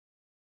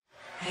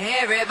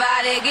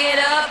Everybody get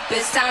up,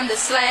 it's time to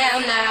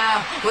slam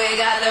now. We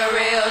got the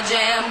real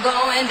jam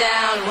going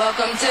down.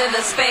 Welcome to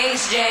the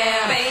Space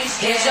Jam.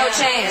 Here's your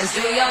chance,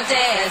 do your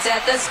dance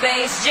at the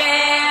Space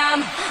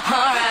Jam.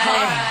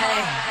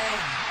 Alright.